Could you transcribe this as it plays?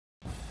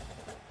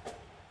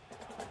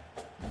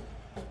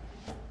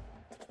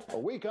A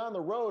week on the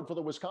road for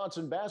the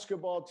Wisconsin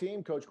basketball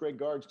team. Coach Greg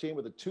Gard's team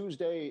with a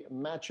Tuesday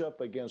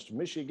matchup against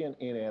Michigan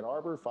in Ann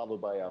Arbor,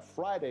 followed by a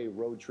Friday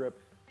road trip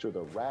to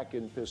the RAC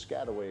in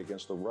Piscataway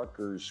against the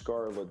Rutgers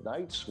Scarlet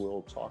Knights.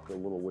 We'll talk a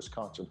little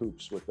Wisconsin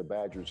hoops with the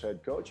Badgers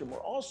head coach. And we're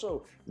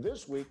also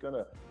this week going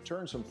to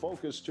turn some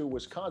focus to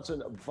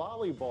Wisconsin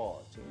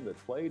volleyball, a team that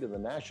played in the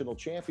national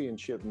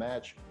championship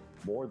match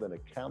more than a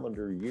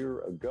calendar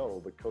year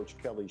ago. But Coach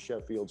Kelly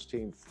Sheffield's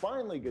team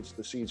finally gets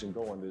the season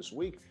going this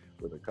week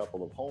with a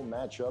couple of home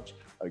matchups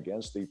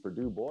against the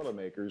Purdue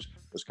Boilermakers.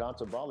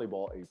 Wisconsin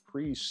volleyball, a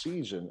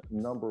preseason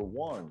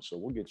 #1. So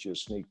we'll get you a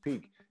sneak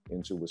peek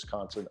into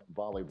Wisconsin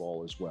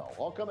volleyball as well.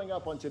 All coming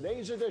up on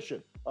today's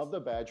edition of the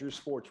Badgers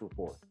Sports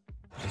Report.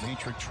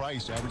 Demetric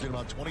Trice averaging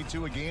about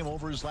 22 a game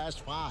over his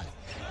last 5.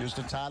 Here's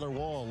to Tyler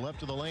Wall,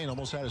 left of the lane,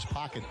 almost had his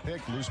pocket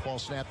picked. Loose ball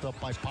snapped up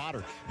by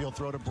Potter. He'll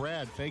throw to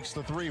Brad, fakes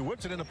the 3,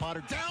 whips it into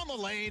Potter, down the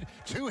lane,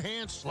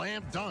 two-hand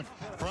slam dunk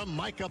from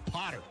Micah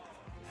Potter.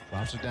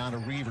 Drops it down to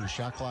Reaver,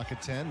 shot clock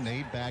at 10.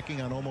 Nade backing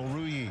on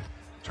Omoruyi.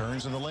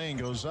 Turns in the lane,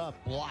 goes up,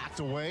 blocked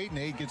away.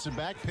 Nade gets it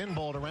back,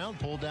 pinballed around,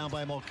 pulled down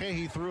by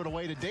Mulcahy. Threw it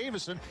away to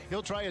Davison.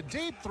 He'll try a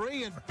deep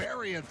 3 and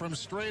bury it from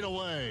straight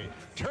away.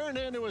 Turned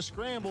into a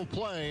scramble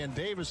play, and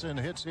Davison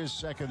hits his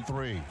second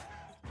 3.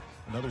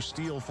 Another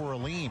steal for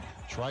Aline.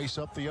 Trice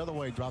up the other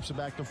way, drops it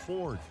back to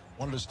Ford.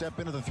 Wanted to step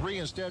into the 3,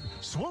 instead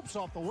swoops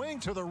off the wing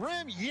to the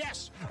rim.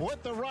 Yes,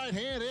 with the right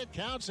hand, it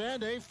counts,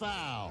 and a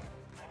foul.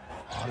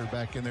 Potter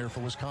back in there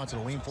for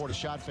Wisconsin. Lean forward, a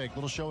shot fake,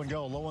 little show and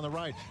go, low on the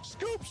right.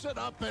 Scoops it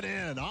up and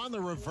in on the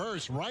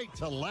reverse, right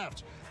to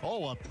left.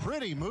 Oh, a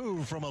pretty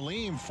move from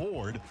Aleem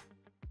Ford.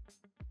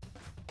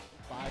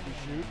 5 to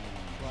shoot.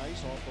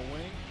 Trice off the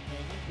wing.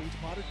 Hanging, beats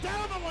Potter.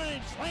 Down the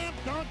lane, slam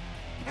dunk,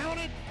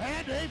 counted,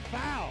 and a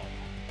foul.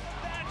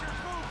 Badgers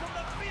move from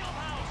the field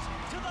house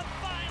to the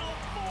Final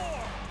Four.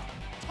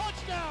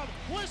 Touchdown,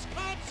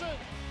 Wisconsin.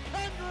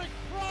 Kendrick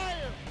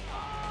Pryor.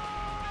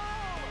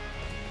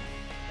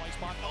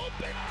 Spot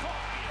open,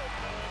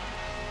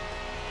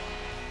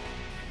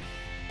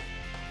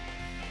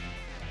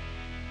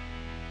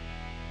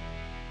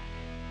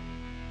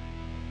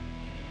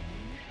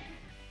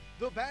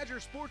 The Badger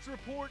Sports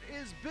Report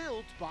is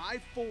built by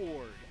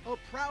Ford, a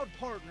proud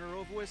partner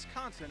of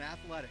Wisconsin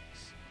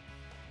athletics.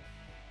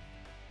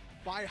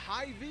 By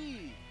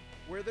Hy-Vee,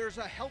 where there's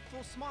a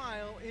helpful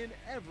smile in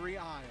every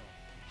aisle.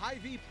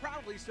 Hy-Vee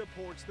proudly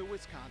supports the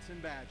Wisconsin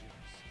Badgers.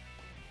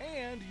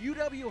 And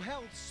UW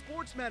Health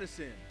Sports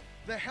Medicine,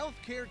 the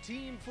healthcare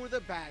team for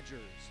the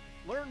Badgers.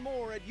 Learn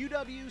more at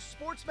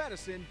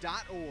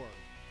uwsportsmedicine.org.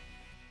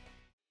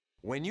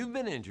 When you've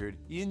been injured,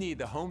 you need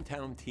the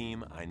hometown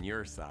team on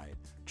your side.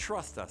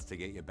 Trust us to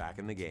get you back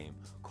in the game.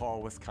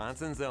 Call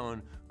Wisconsin's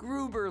own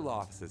Gruber Law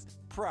Offices,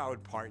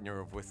 proud partner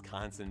of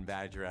Wisconsin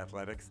Badger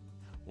Athletics.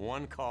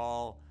 One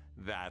call,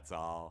 that's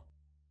all.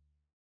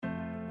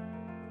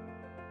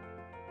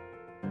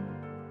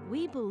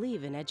 We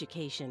believe in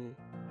education.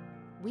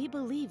 We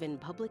believe in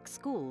public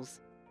schools.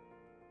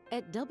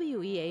 At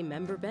WEA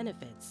Member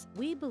Benefits,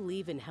 we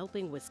believe in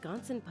helping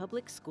Wisconsin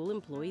public school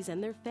employees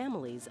and their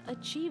families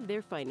achieve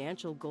their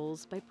financial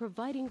goals by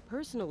providing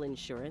personal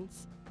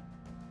insurance,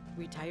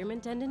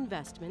 retirement and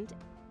investment,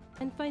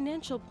 and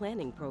financial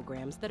planning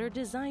programs that are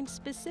designed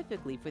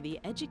specifically for the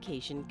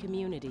education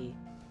community.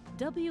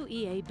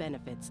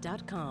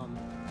 WEAbenefits.com.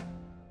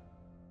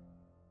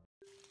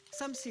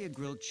 Some see a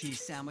grilled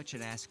cheese sandwich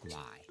and ask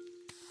why.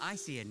 I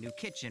see a new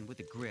kitchen with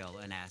a grill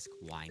and ask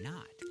why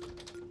not.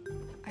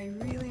 I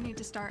really need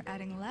to start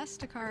adding less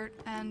to cart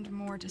and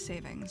more to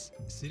savings.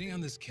 Sitting on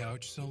this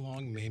couch so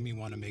long made me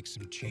want to make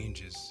some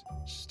changes,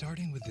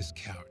 starting with this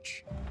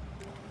couch.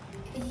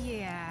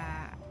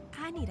 Yeah,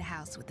 I need a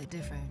house with a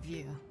different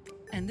view.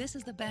 And this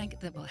is the bank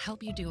that will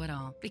help you do it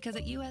all. Because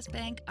at U.S.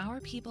 Bank,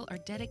 our people are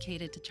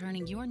dedicated to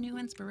turning your new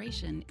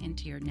inspiration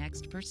into your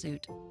next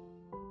pursuit.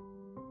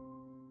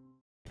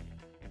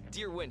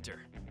 Dear Winter,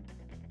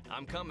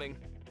 I'm coming.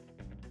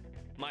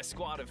 My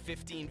squad of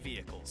 15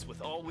 vehicles with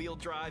all-wheel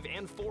drive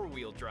and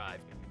four-wheel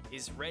drive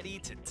is ready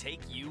to take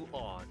you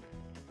on.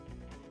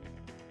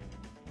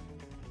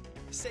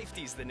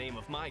 Safety's the name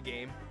of my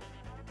game,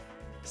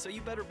 so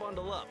you better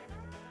bundle up.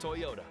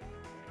 Toyota.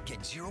 Get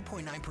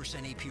 0.9%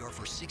 APR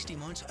for 60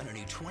 months on a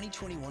new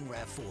 2021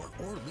 RAV4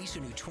 or lease a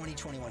new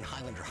 2021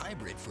 Highlander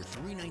Hybrid for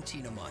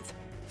 $319 a month.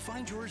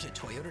 Find yours at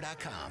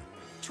Toyota.com.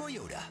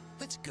 Toyota,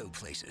 let's go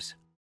places.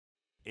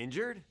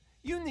 Injured?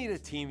 You need a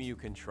team you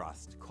can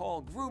trust.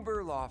 Call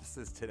Gruber Law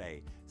Offices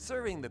today,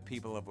 serving the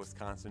people of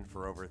Wisconsin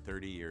for over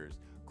 30 years.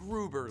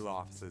 Gruber Law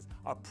Offices,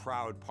 a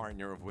proud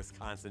partner of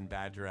Wisconsin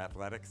Badger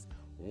Athletics.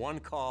 One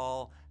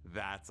call,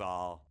 that's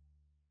all.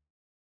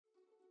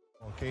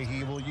 Okay,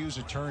 he will use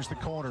it, turns the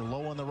corner,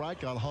 low on the right,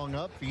 got hung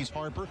up, feeds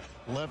Harper,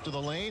 left of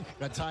the lane,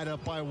 got tied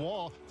up by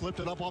Wall,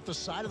 flipped it up off the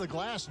side of the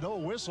glass, no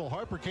whistle,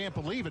 Harper can't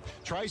believe it,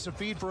 tries to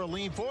feed for a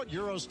lean forward,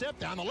 Euro step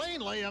down the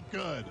lane, layup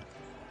good.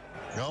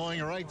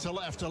 Going right to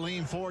left,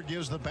 Aleem Ford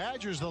gives the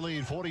Badgers the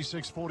lead,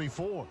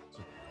 46-44.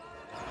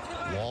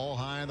 Wall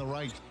high on the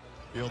right.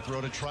 He'll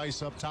throw to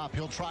Trice up top.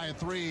 He'll try a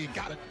 3.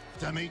 Got it.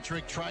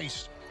 Demetric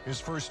Trice His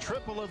first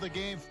triple of the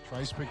game.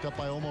 Trice picked up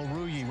by Omo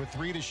Ruyi with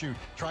 3 to shoot.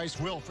 Trice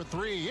will for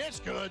 3. It's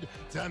good.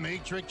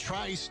 Demetric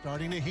Trice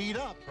starting to heat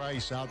up.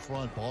 Trice out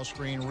front. Ball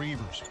screen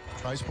Reavers.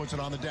 Trice puts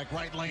it on the deck.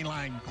 Right lane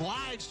line.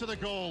 Glides to the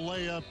goal.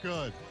 Layup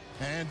good.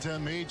 And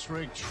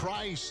Demetric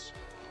Trice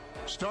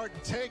start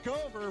to take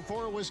over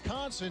for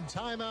Wisconsin.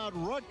 Timeout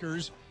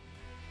Rutgers.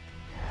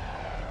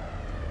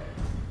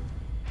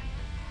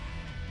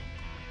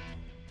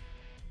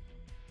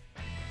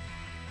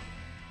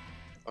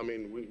 I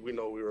mean, we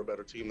know we were a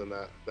better team than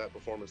that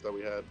performance that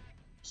we had.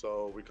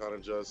 So we kind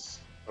of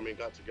just,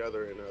 got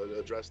together and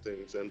addressed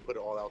things and put it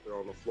all out there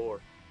on the floor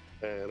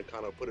and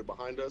kind of put it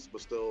behind us,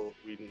 but still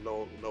we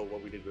know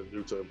what we needed to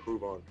do to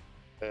improve on.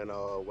 And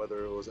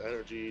whether it was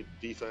energy,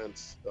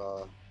 defense,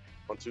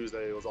 on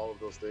Tuesday, it was all of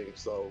those things.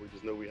 So we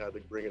just knew we had to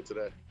bring it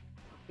today.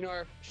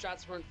 Our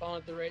shots weren't falling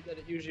at the rate that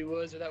it usually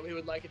was or that we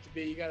would like it to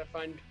be. You got to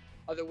find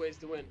other ways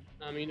to win.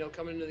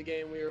 Coming into the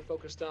game, we were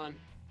focused on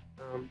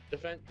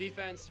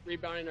defense,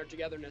 rebounding, our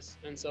togetherness.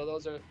 And so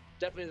those are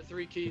definitely the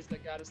 3 keys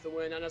that got us the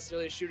win. Not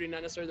necessarily shooting,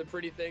 not necessarily the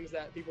pretty things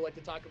that people like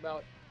to talk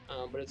about,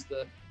 but it's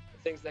the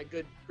things that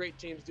great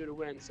teams do to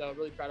win. So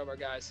really proud of our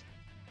guys.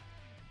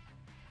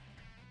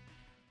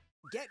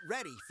 Get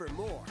ready for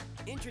more.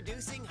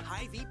 Introducing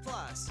Hy-Vee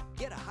Plus.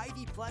 Get a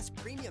Hy-Vee Plus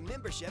premium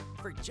membership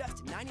for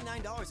just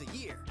 $99 a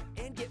year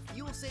and get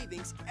fuel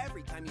savings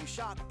every time you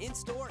shop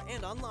in-store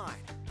and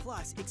online.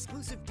 Plus,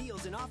 exclusive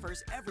deals and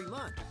offers every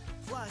month.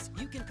 Plus,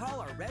 you can call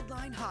our Red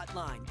Line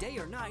hotline day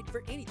or night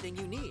for anything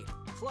you need.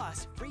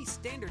 Plus, free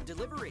standard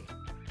delivery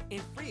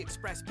and free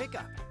express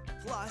pickup.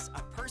 Plus,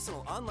 a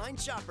personal online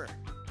shopper.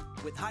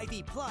 With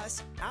Hy-Vee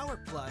Plus, our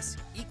plus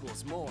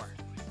equals more.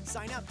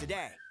 Sign up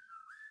today.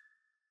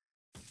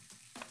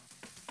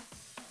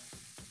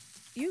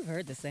 You've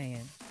heard the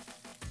saying,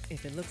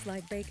 if it looks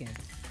like bacon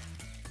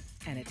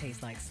and it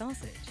tastes like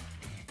sausage,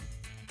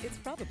 it's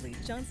probably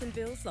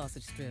Johnsonville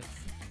sausage strips.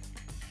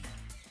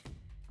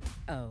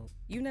 Oh,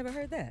 you never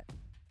heard that?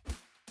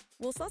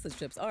 Well, sausage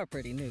strips are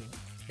pretty new.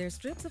 They're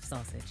strips of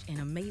sausage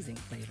in amazing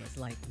flavors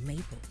like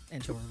maple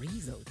and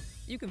chorizo.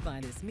 You can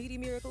find this meaty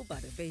miracle by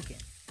the bacon,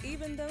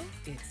 even though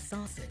it's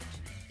sausage.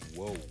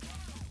 Whoa.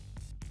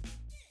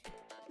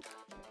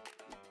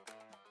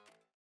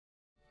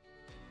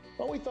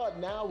 Well, we thought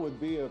now would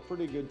be a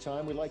pretty good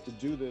time. We like to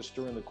do this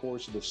during the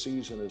course of the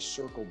season, is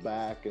circle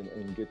back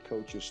and get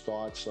coaches'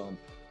 thoughts on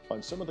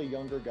some of the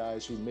younger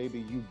guys who maybe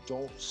you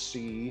don't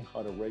see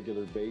on a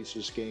regular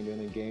basis, game in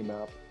and game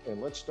out. And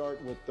let's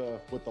start with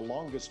the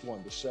longest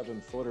one, the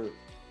 7-footer,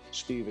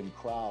 Steven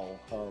Crowell.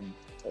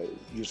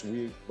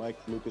 Mike,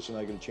 Lucas, and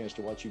I get a chance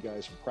to watch you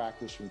guys in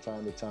practice from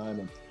time to time,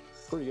 and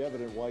pretty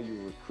evident why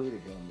you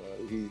recruited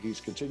him.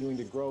 He's continuing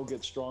to grow,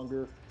 get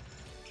stronger.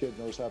 Kid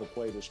knows how to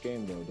play this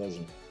game, though,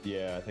 doesn't he?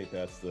 Yeah, I think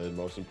that's the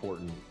most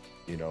important,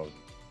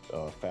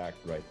 fact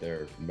right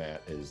there,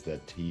 Matt, is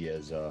that he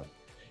is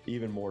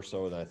even more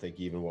so than I think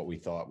even what we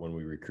thought when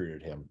we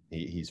recruited him.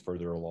 He's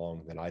further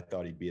along than I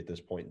thought he'd be at this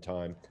point in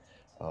time.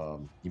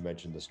 You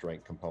mentioned the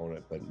strength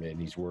component, but man,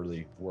 he's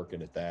really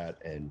working at that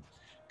and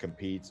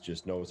competes,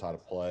 just knows how to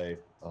play.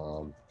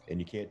 And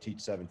you can't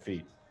teach 7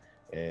 feet.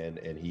 And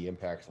he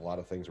impacts a lot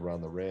of things around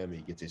the rim.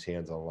 He gets his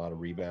hands on a lot of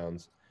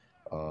rebounds.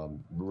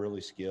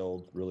 Really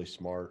skilled, really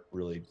smart,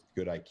 really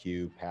good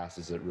IQ,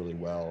 passes it really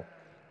well.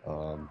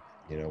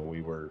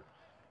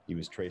 He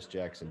was Trace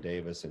Jackson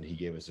Davis, and he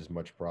gave us as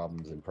much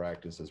problems in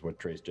practice as what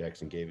Trace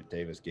Jackson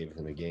Davis gave us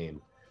in the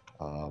game.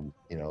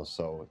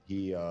 So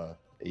he's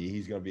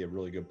going to be a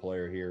really good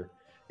player here.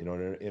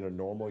 In a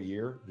normal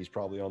year, he's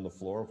probably on the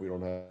floor if we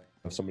don't have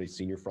so many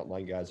senior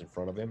frontline guys in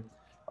front of him.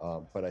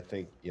 But I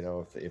think,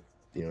 if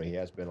he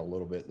has been a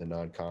little bit in the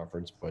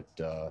non-conference, but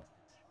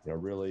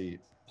really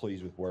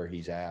pleased with where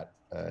he's at.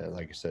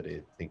 Like I said,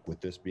 I think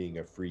with this being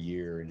a free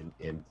year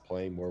and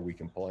playing where we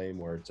can play him,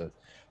 where it's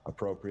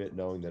appropriate,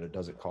 knowing that it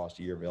doesn't cost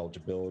a year of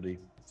eligibility.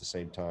 At the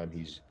same time,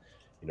 he's,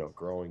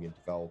 growing and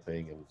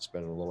developing and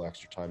spending a little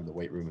extra time in the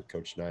weight room with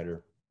Coach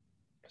Snyder.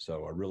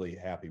 So I'm really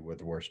happy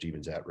with where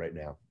Steven's at right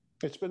now.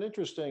 It's been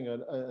interesting,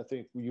 and I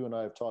think you and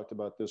I have talked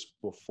about this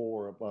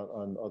before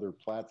on other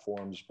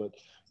platforms, but,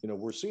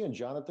 we're seeing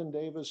Jonathan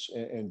Davis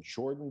and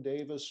Jordan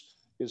Davis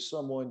is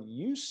someone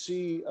you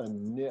see a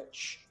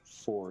niche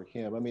for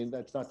him. I mean,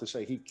 that's not to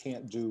say he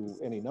can't do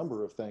any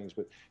number of things,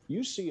 but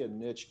you see a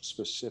niche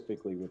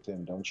specifically with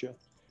him, don't you?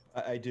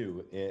 I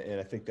do, and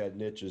I think that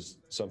niche is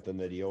something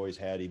that he always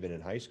had even in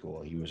high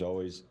school. He was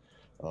always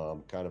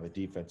kind of a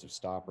defensive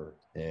stopper,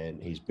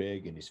 and he's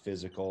big and he's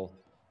physical,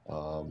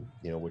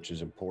 which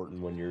is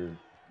important when you're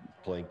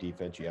playing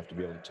defense. You have to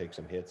be able to take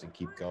some hits and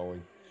keep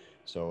going.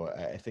 So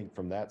I think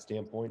from that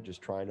standpoint,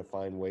 just trying to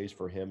find ways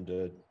for him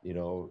to,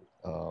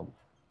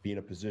 be in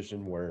a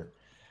position where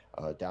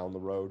down the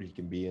road he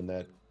can be in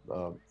that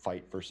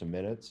fight for some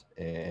minutes.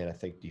 And I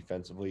think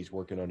defensively he's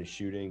working on his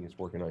shooting, he's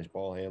working on his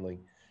ball handling.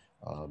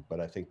 But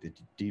I think the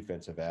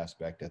defensive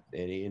aspect,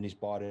 and he's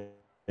bought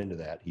into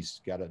that. He's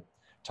got a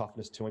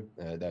toughness to him.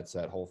 That's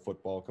that whole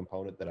football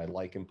component that I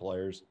like in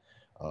players.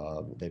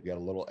 They've got a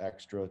little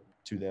extra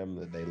to them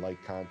that they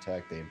like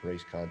contact, they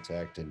embrace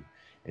contact,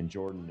 and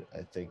Jordan,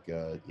 I think,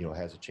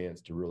 has a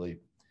chance to really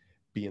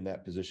be in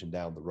that position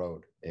down the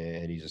road.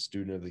 And he's a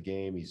student of the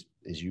game. He's,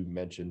 as you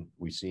mentioned,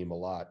 we see him a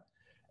lot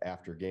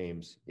after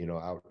games,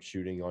 out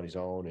shooting on his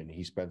own, and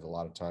he spends a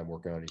lot of time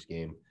working on his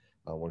game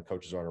when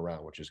coaches aren't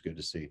around, which is good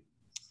to see.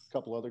 A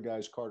couple other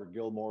guys, Carter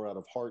Gilmore out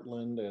of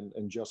Heartland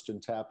and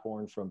Justin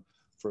Taphorn from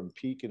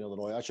Pekin,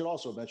 Illinois. I should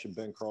also mention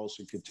Ben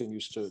Carlson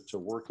continues to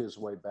work his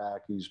way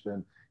back. He's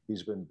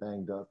been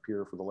banged up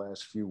here for the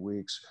last few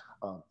weeks.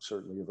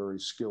 Certainly a very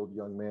skilled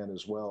young man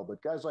as well.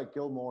 But guys like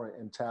Gilmore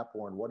and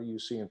Taphorn, what are you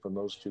seeing from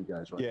those two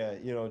guys right now?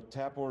 Yeah,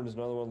 Taphorn is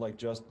another one like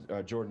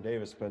Jordan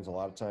Davis spends a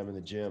lot of time in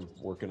the gym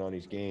working on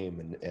his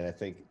game. And I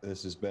think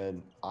this has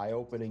been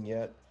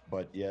eye-opening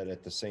but yet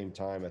at the same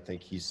time, I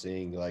think he's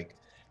seeing like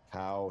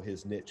how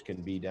his niche can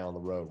be down the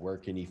road. Where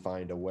can he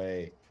find a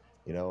way?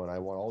 And I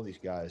want all these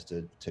guys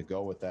to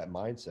go with that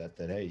mindset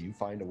that, hey, you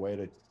find a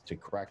way to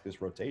crack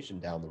this rotation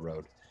down the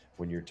road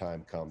when your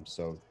time comes.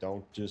 So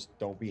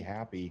don't be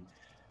happy.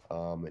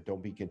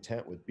 Don't be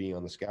content with being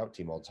on the scout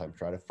team all the time.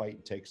 Try to fight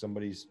and take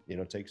somebody's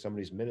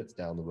minutes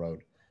down the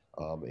road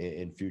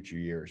in future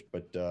years.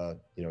 But,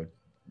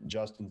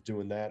 Justin's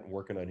doing that and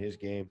working on his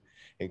game.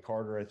 And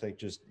Carter, I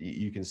think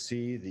you can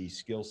see the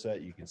skill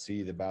set, you can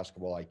see the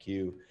basketball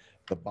IQ.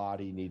 The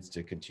body needs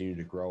to continue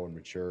to grow and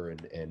mature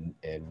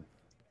and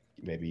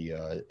maybe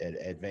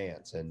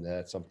advance. And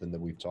that's something that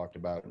we've talked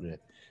about. And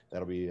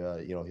that'll be,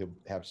 he'll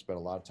have to spend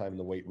a lot of time in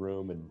the weight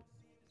room and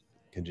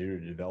continue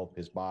to develop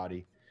his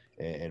body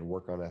and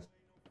work on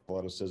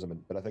athleticism.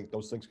 But I think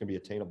those things can be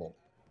attainable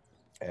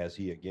as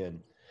he, again,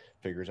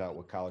 figures out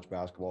what college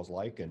basketball is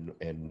like.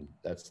 And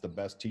that's the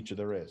best teacher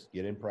there is.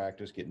 Get in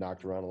practice, get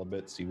knocked around a little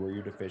bit, see where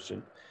you're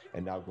deficient,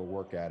 and now go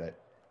work at it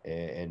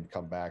and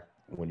come back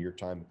when your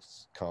time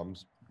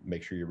comes.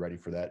 Make sure you're ready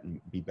for that and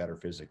be better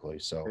physically.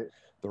 So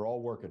they're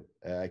all working.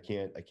 I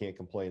can't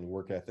complain. The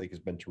work ethic has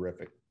been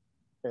terrific.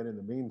 And in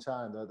the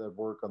meantime, that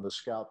work on the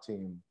scout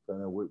team,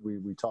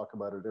 we talk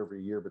about it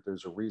every year, but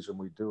there's a reason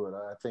we do it.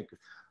 I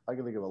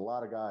can think of a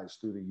lot of guys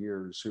through the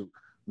years who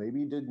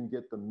maybe didn't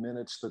get the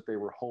minutes that they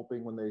were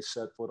hoping when they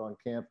set foot on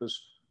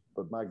campus,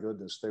 but my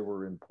goodness, they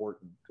were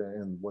important.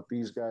 And what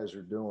these guys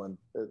are doing,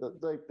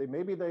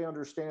 maybe they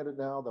understand it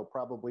now. They'll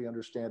probably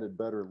understand it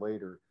better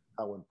later,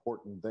 how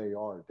important they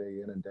are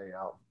day in and day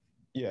out.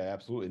 Yeah,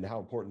 absolutely. And how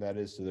important that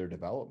is to their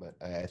development.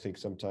 I think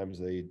sometimes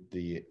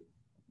the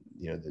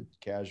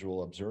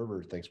casual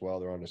observer thinks, well,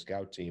 they're on a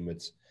scout team.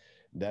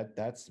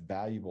 That's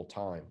valuable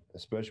time,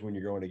 especially when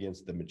you're going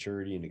against the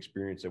maturity and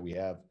experience that we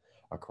have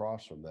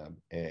across from them.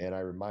 And I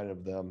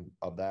reminded them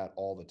of that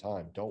all the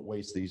time. Don't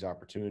waste these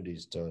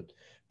opportunities to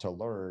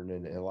learn.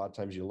 And a lot of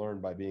times you learn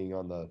by being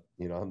on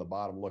the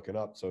bottom looking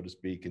up, so to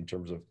speak, in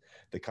terms of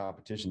the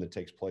competition that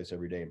takes place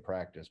every day in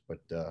practice. But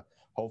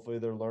hopefully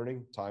they're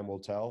learning. Time will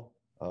tell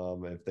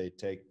if they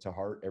take to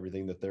heart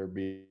everything that they're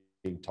being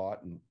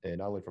taught, and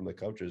not only from the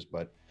coaches,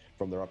 but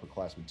from their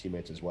upperclassmen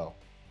teammates as well.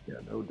 Yeah,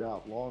 no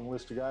doubt. Long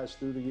list of guys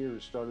through the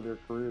years started their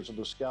careers on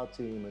the scout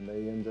team, and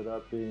they ended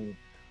up being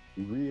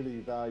really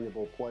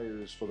valuable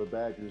players for the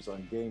Badgers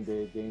on game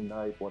day, game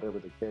night, whatever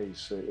the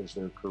case, as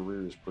their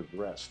careers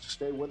progressed.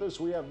 Stay with us.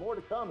 We have more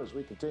to come as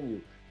we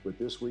continue with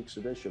this week's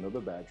edition of the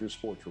Badgers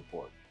Sports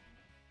Report.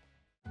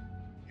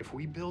 If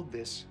we build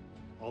this,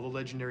 all the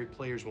legendary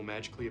players will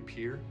magically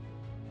appear,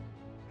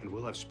 and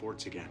we'll have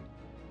sports again.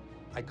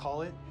 I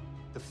call it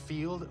the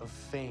Field of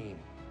Fame.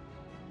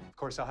 Of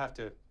course, I'll have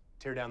to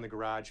tear down the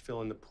garage,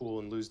 fill in the pool,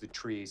 and lose the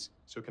trees.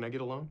 So can I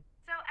get a loan?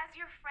 So as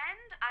your friend,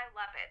 I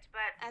love it,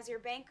 but as your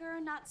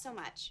banker, not so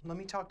much. Let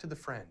me talk to the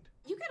friend.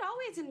 You could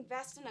always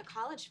invest in a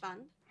college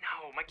fund.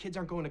 No, my kids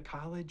aren't going to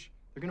college.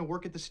 They're going to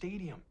work at the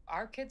stadium.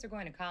 Our kids are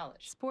going to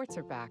college. Sports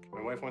are back.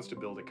 My wife wants to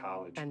build a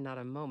college. And not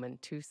a moment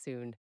too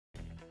soon.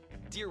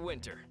 Dear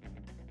Winter,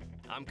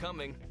 I'm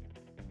coming.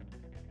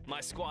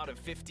 My squad of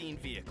 15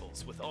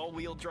 vehicles with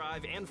all-wheel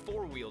drive and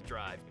four-wheel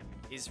drive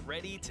is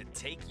ready to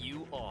take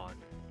you on.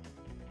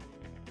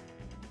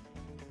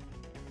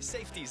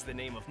 Safety's the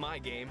name of my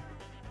game,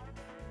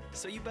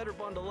 so you better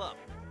bundle up.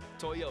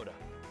 Toyota.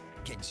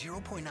 Get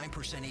 0.9%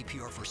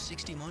 APR for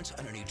 60 months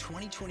on a new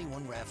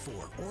 2021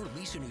 RAV4 or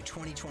lease a new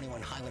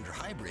 2021 Highlander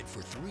Hybrid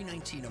for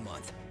 $319 a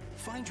month.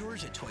 Find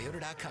yours at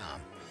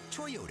Toyota.com.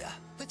 Toyota,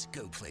 let's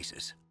go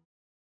places.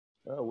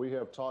 We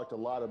have talked a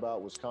lot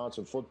about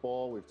Wisconsin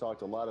football. We've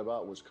talked a lot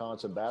about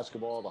Wisconsin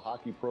basketball. The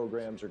hockey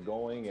programs are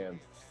going, and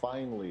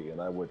finally,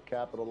 and I would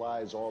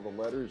capitalize all the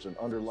letters and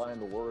underline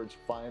the words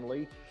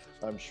finally,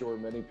 I'm sure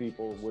many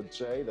people would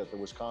say that the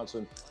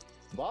Wisconsin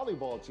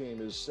volleyball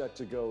team is set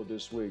to go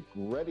this week,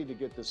 ready to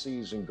get the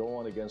season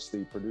going against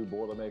the Purdue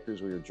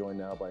Boilermakers. We are joined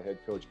now by head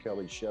coach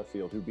Kelly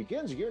Sheffield, who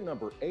begins year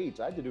number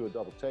 8. I had to do a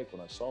double take when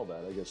I saw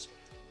that. I guess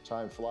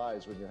time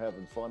flies when you're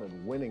having fun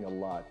and winning a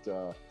lot.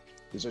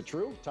 Is it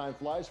true? Time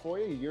flies for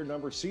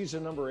you?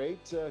 Season number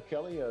 8,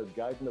 Kelly,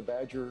 guiding the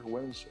Badger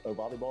women's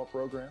volleyball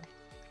program?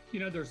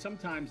 There's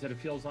sometimes that it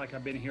feels like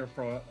I've been here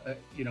for,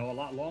 a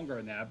lot longer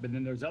than that. But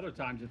then there's other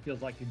times it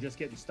feels like you're just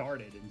getting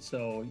started. And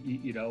so,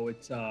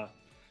 it's,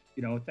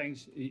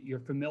 things, you're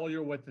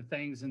familiar with the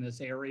things in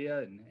this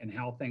area and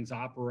how things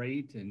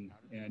operate.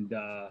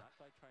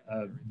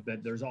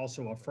 But there's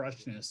also a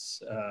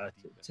freshness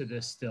to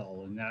this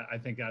still. And I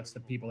think that's the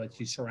people that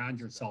you surround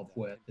yourself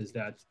with, is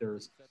that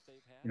there's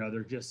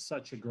just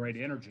such a great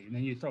energy. And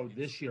then you throw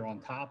this year on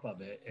top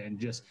of it and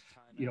just,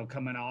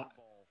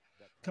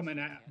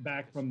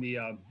 back from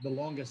the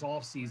longest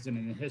off season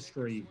in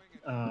history,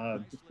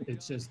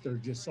 there's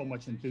just so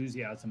much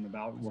enthusiasm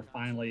about we're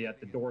finally at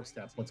the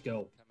doorstep. Let's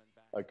go.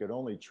 I could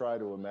only try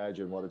to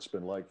imagine what it's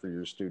been like for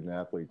your student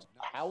athletes.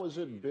 How has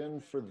it been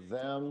for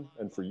them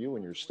and for you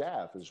and your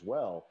staff as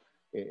well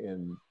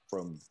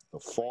from the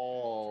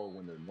fall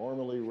when they're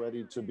normally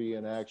ready to be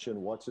in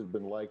action? What's it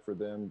been like for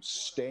them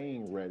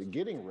staying ready,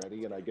 getting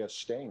ready, and I guess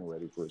staying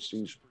ready for a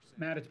season?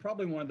 Matt, it's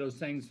probably one of those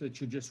things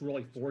that you're just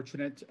really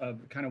fortunate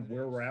of kind of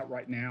where we're at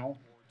right now.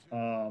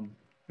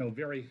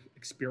 Very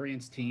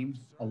experienced team,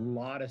 a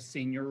lot of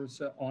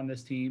seniors on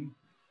this team.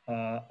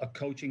 A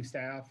coaching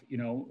staff,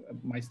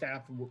 my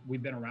staff,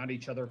 we've been around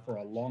each other for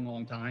a long,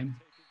 long time.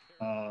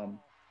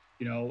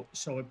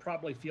 So it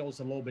probably feels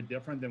a little bit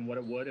different than what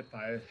it would if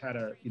I had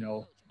a,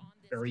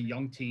 very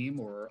young team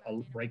or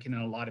breaking in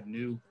a lot of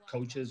new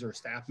coaches or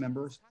staff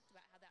members.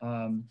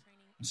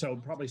 So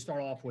probably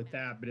start off with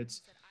that, but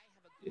it's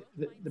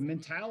the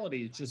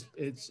mentality.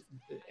 It's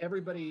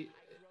everybody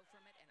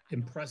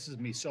impresses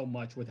me so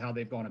much with how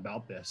they've gone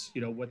about this,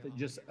 with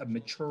just a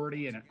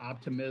maturity and an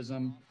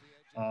optimism.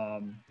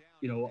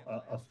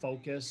 A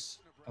focus,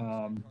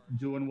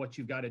 doing what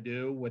you've got to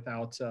do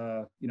without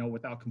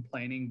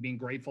complaining, being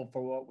grateful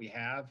for what we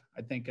have.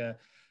 I think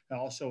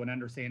also an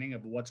understanding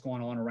of what's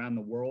going on around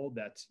the world,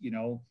 that,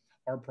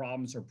 our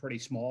problems are pretty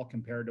small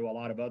compared to a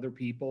lot of other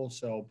people.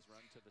 So,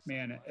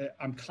 man,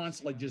 I'm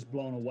constantly just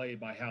blown away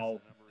by how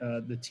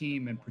the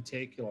team in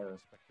particular,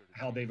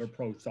 how they've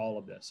approached all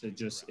of this.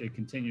 It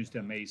continues to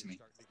amaze me.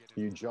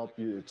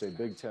 It's a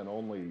Big Ten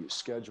only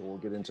schedule. We'll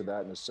get into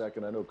that in a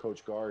second. I know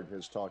Coach Gard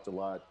has talked a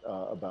lot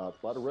about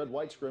a lot of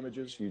red-white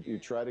scrimmages. You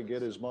try to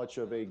get as much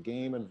of a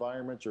game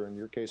environment, or in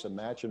your case, a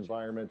match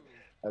environment,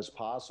 as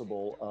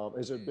possible.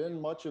 Has it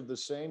been much of the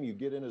same? You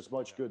get in as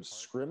much good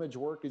scrimmage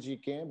work as you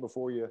can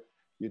before you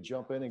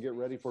jump in and get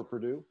ready for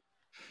Purdue?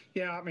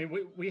 Yeah, I mean,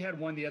 we had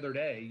one the other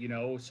day,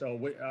 so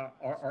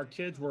our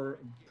kids were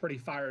pretty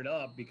fired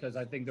up because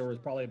I think there was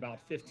probably about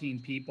 15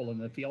 people in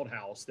the field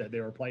house that they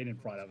were playing in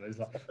front of. It was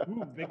like,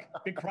 ooh,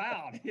 big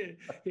crowd here,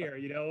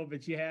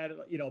 but you had,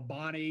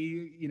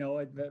 Bonnie,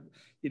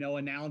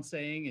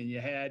 announcing, and you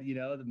had,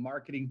 the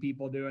marketing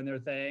people doing their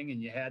thing, and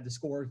you had the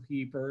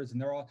scorekeepers, and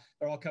they're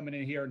all coming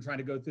in here and trying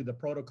to go through the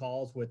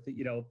protocols with,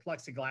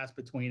 plexiglass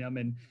between them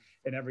and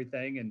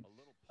everything.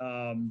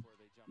 And,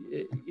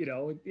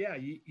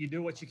 you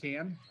do what you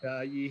can.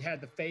 You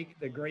had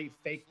the great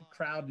fake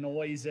crowd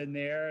noise in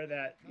there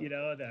that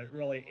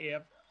really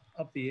amped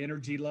up the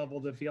energy level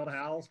of the field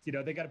house.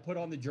 They got to put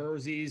on the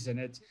jerseys, and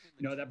it's,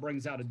 that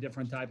brings out a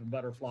different type of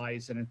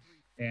butterflies and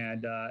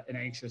an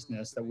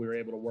anxiousness that we were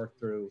able to work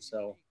through.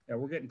 So yeah,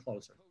 we're getting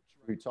closer.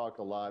 We talk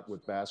a lot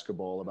with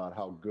basketball about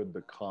how good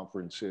the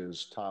conference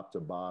is top to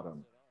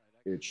bottom.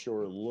 It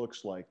sure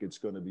looks like it's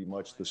going to be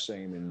much the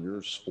same in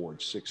your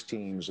sport. 6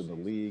 teams in the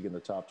league in the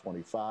top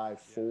 25,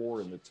 4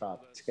 in the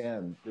top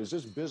 10. Is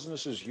this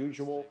business as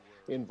usual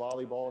in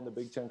volleyball in the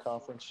Big Ten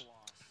Conference?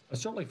 It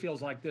certainly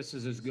feels like this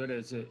is as good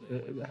as it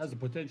has the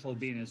potential of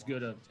being as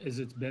good as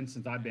it's been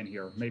since I've been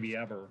here, maybe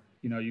ever.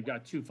 You've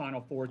got 2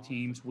 Final Four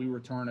teams. We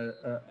return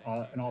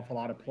an awful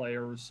lot of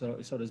players.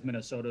 So does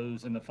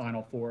Minnesota's in the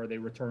Final Four. They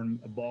return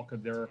a bulk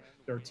of their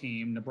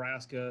team.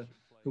 Nebraska,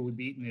 who would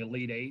beat in the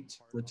Elite 8,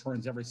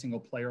 returns every single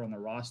player on the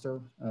roster,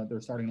 their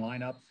starting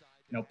lineup.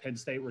 Penn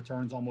State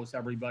returns almost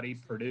everybody.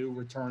 Purdue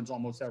returns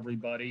almost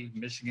everybody.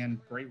 Michigan,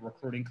 great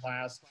recruiting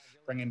class,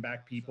 bringing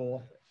back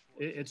people.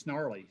 It's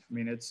gnarly. I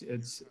mean, it's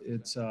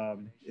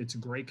a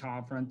great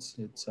conference.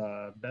 It's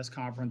best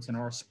conference in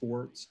our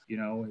sports.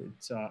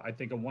 I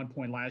think at one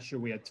point last year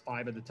we had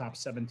 5 of the top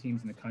 7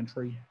 teams in the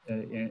country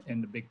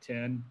in the Big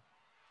Ten.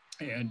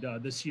 And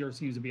this year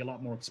seems to be a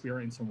lot more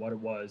experience than what it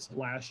was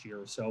last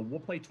year. So we'll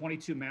play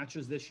 22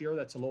 matches this year.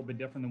 That's a little bit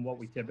different than what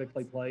we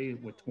typically play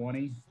with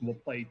 20. We'll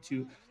play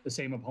the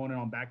same opponent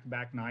on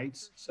back-to-back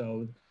nights.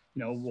 So,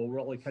 we'll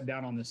really cut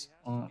down on this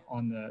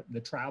on the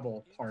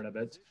travel part of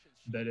it.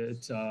 But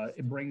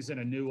it brings in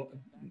a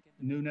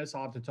newness.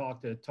 I'll have to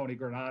talk to Tony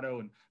Granado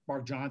and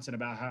Mark Johnson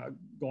about how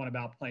going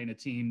about playing a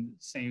team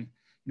same,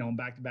 on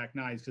back-to-back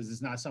nights, because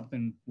it's not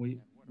something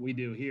we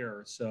do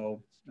here.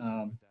 So.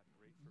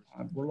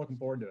 We're looking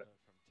forward to it.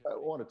 I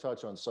want to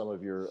touch on some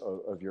of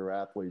your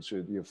athletes.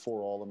 You have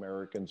 4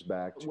 All-Americans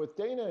back. With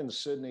Dana and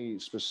Sydney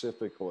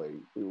specifically,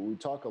 we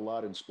talk a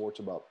lot in sports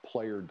about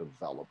player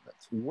development.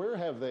 Where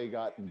have they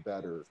gotten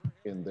better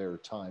in their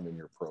time in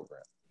your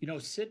program? You know,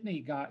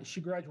 Sydney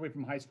she graduated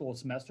from high school a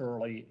semester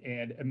early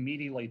and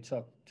immediately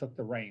took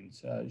the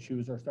reins. She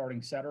was our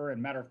starting setter.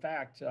 And matter of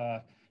fact,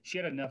 she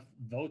had enough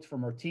votes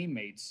from her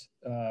teammates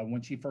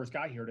when she first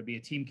got here to be a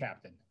team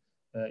captain,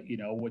 you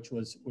know, which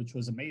was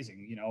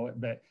amazing, you know,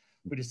 but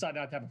we decided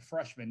not to have a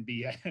freshman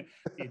be a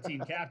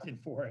team captain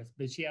for us,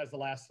 but she has the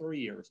last 3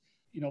 years.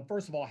 You know,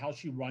 first of all, how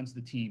she runs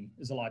the team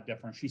is a lot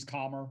different. She's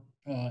calmer,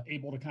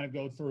 able to kind of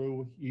go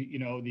through, you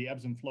know, the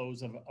ebbs and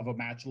flows of a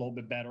match a little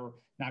bit better,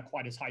 not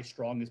quite as high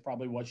strung as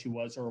probably what she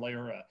was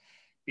earlier,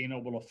 being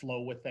able to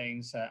flow with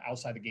things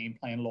outside the game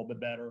plan a little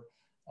bit better.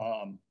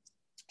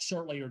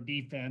 Certainly her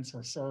defense,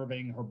 her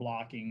serving, her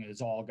blocking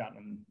has all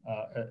gotten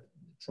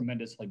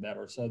tremendously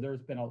better. So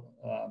there's been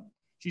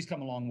she's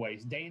come a long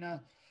ways.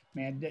 Dana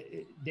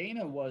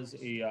was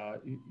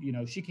you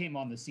know, she came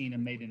on the scene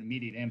and made an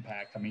immediate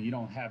impact. I mean, you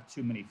don't have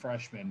too many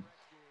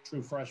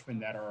true freshmen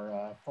that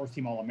are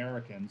first-team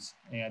All-Americans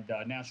and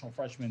National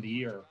Freshman of the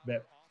Year.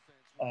 But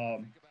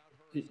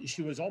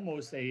she was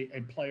almost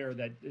a player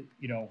that,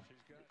 you know,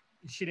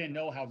 she didn't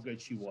know how good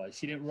she was.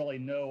 She didn't really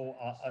know,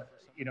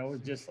 you know,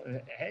 just,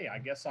 hey, I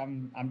guess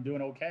I'm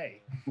doing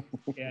okay.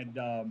 And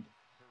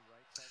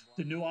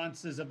the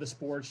nuances of the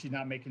sport, she's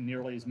not making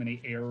nearly as many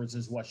errors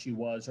as what she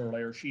was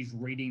earlier. She's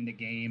reading the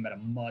game at a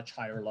much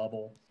higher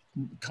level,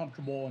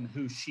 comfortable in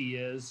who she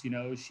is. You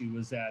know, she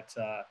was at,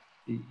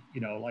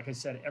 you know, like I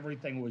said,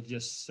 everything was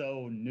just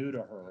so new to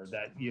her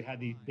that you had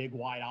these big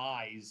wide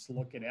eyes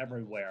looking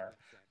everywhere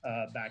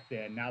back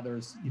then. Now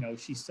there's, you know,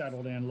 she's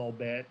settled in a little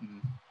bit.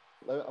 And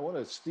I want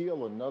to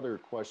steal another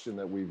question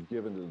that we've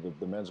given to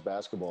the men's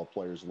basketball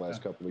players the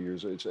last couple of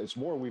years. It's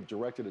more we've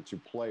directed it to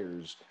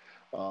players.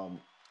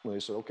 When they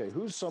said, okay,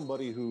 who's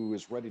somebody who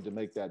is ready to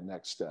make that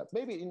next step?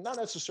 Maybe not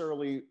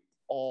necessarily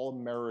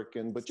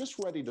All-American, but just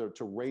ready to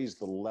raise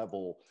the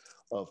level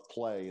of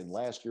play. And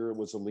last year it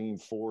was a lean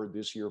forward.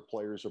 This year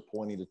players are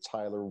pointing to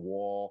Tyler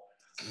Wall.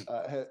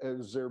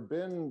 Has there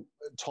been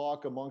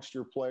talk amongst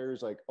your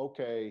players like,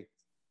 okay,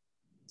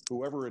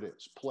 whoever it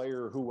is,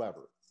 player,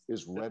 whoever,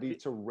 is ready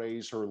to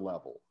raise her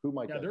level? Who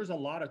might? Yeah, there's a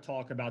lot of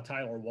talk about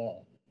Tyler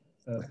Wall.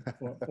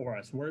 For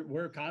us,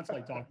 we're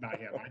constantly talking about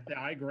him.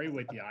 I agree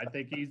with you. I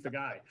think he's the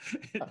guy.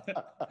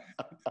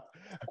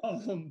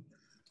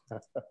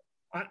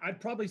 I'd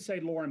probably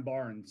say Lauren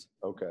Barnes.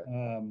 Okay.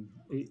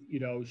 You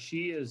know,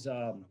 she is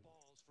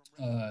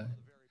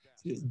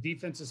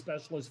defensive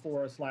specialist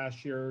for us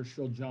last year.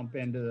 She'll jump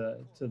into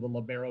the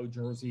libero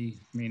jersey.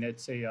 I mean,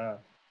 it's you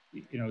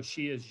know,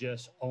 she is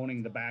just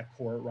owning the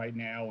backcourt right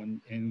now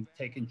and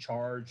taking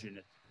charge,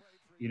 and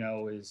you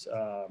know is.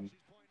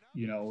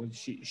 You know,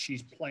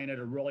 she's playing at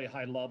a really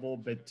high level,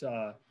 but,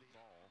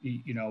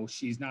 you know,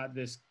 she's not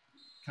this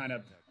kind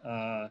of,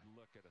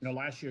 you know,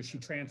 last year she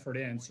transferred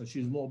in, so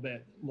she's a little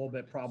bit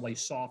probably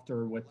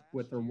softer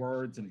with her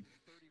words and,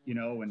 you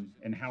know,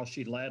 and how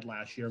she led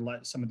last year,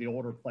 let some of the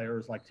older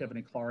players like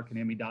Tiffany Clark and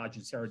Emmy Dodge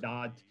and Sarah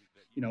Dodd,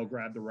 you know,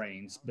 grab the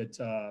reins. But,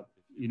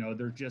 you know,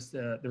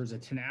 there's a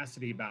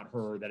tenacity about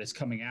her that is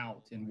coming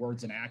out in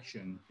words and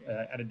action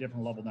at a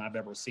different level than I've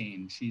ever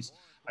seen.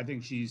 I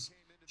think she's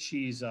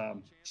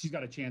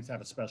got a chance to have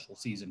a special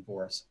season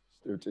for us.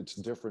 It's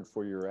different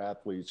for your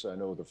athletes. I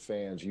know the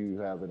fans, you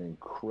have an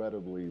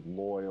incredibly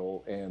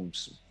loyal and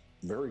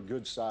very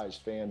good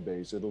sized fan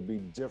base. It'll be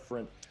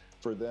different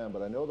for them,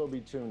 but I know they'll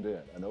be tuned in.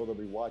 I know they'll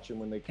be watching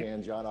when they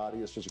can. John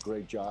Audius does a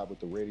great job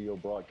with the radio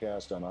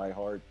broadcast on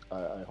iHeart.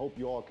 I hope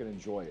you all can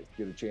enjoy it,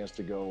 get a chance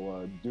to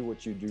go do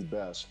what you do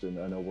best. And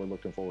I know we're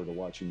looking forward to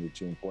watching your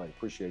team play.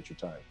 Appreciate your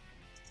time.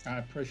 I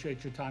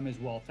appreciate your time as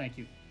well. Thank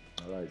you.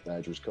 All right,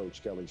 Badgers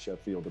coach Kelly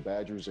Sheffield. The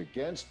Badgers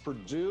against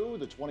Purdue,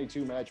 the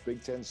 22-match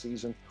Big Ten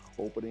season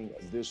opening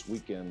this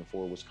weekend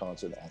for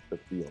Wisconsin at the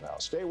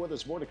Fieldhouse. Stay with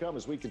us. More to come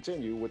as we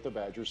continue with the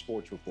Badgers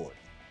Sports Report.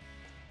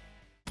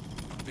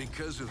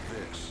 Because of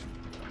this,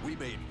 we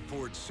made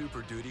Ford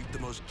Super Duty the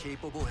most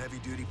capable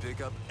heavy-duty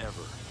pickup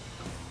ever.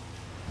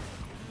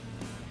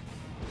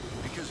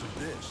 Because of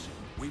this,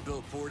 we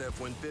built Ford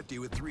F-150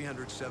 with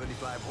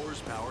 375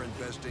 horsepower and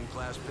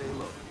best-in-class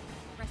payload.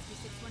 Rescue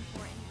 614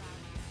 en route.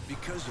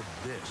 Because of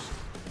this,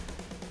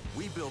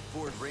 we built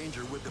Ford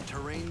Ranger with the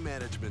terrain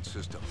management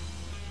system.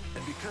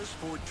 And because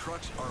Ford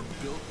trucks are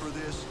built for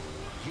this,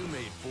 you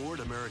made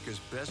Ford America's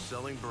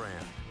best-selling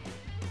brand.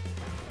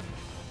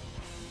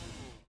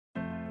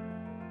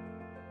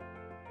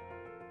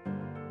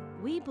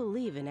 We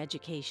believe in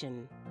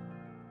education.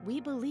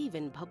 We believe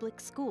in public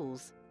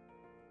schools.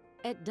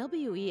 At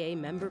WEA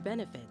Member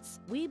Benefits,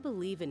 we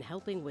believe in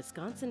helping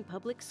Wisconsin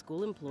public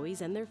school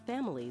employees and their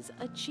families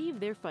achieve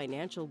their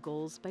financial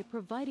goals by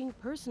providing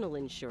personal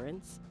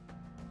insurance,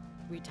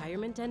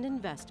 retirement and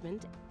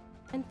investment,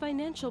 and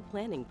financial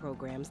planning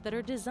programs that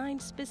are designed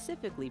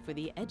specifically for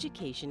the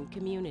education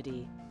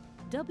community.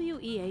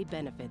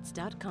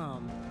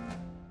 WEAbenefits.com.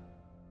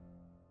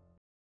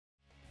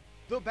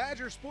 The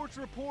Badger Sports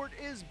Report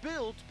is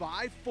built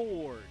by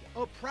Ford,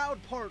 a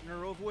proud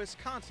partner of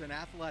Wisconsin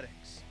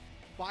athletics.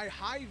 By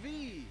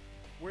Hy-Vee,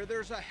 where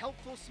there's a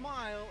helpful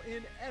smile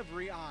in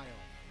every aisle.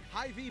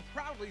 Hy-Vee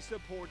proudly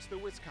supports the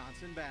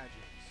Wisconsin Badgers.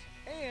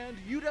 And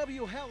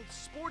UW Health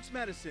Sports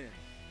Medicine,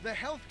 the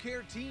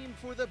healthcare team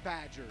for the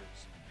Badgers.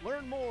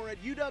 Learn more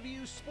at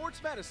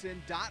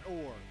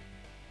uwsportsmedicine.org.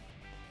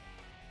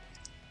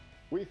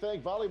 We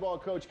thank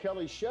volleyball coach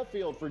Kelly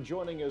Sheffield for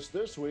joining us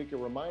this week. A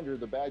reminder,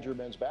 the Badger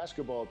men's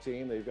basketball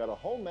team, they've got a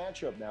home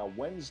matchup now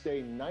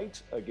Wednesday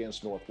night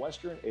against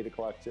Northwestern, 8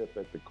 o'clock tip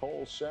at the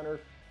Kohl Center,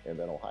 and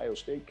then Ohio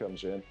State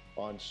comes in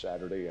on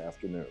Saturday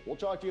afternoon. We'll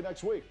talk to you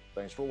next week.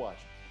 Thanks for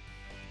watching.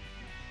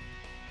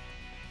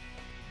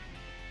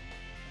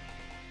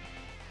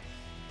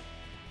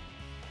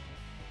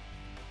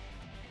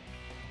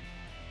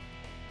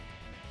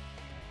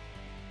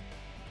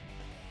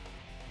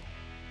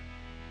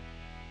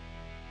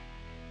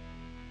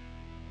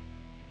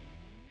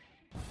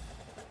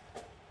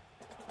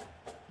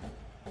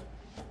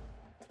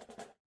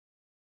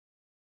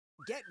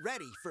 Get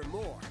ready for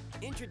more.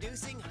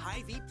 Introducing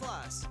Hy-Vee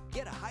Plus.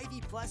 Get a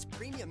Hy-Vee Plus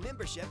premium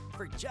membership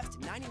for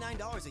just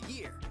 $99 a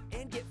year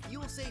and get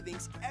fuel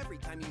savings every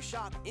time you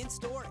shop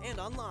in-store and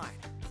online.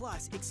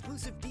 Plus,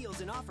 exclusive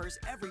deals and offers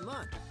every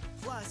month.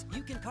 Plus,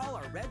 you can call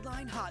our Red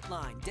Line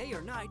hotline day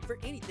or night for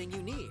anything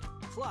you need.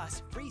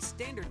 Plus, free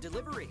standard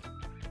delivery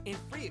and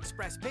free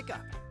express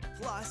pickup.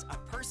 Plus, a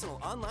personal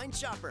online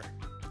shopper.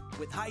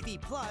 With Hy-Vee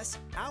Plus,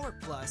 our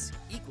plus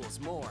equals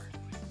more.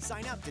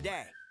 Sign up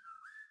today.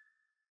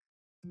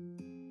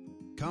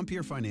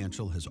 Compeer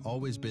Financial has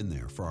always been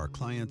there for our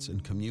clients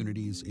and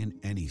communities in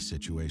any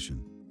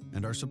situation.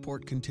 And our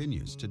support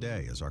continues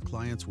today as our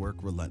clients work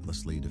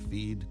relentlessly to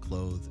feed,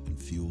 clothe, and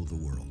fuel the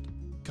world.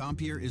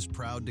 Compeer is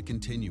proud to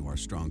continue our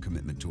strong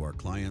commitment to our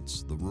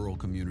clients, the rural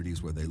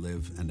communities where they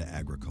live, and to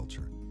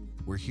agriculture.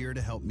 We're here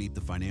to help meet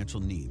the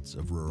financial needs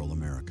of rural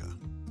America.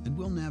 And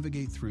we'll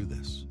navigate through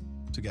this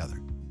together.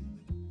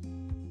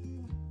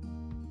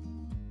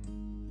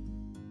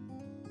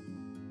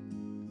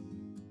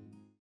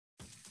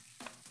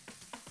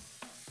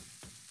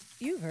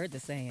 You've heard the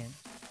saying,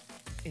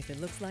 if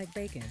it looks like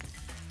bacon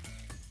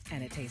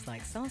and it tastes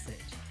like sausage,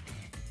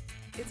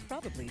 it's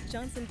probably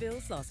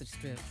Johnsonville sausage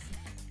strips.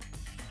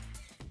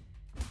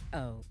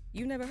 Oh,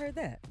 you never heard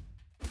that?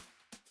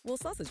 Well,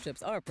 sausage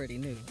strips are pretty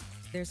new.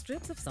 They're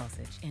strips of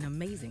sausage in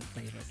amazing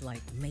flavors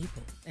like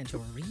maple and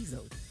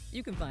chorizo.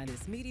 You can find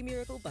this meaty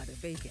miracle by the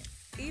bacon,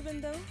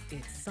 even though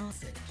it's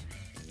sausage.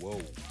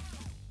 Whoa.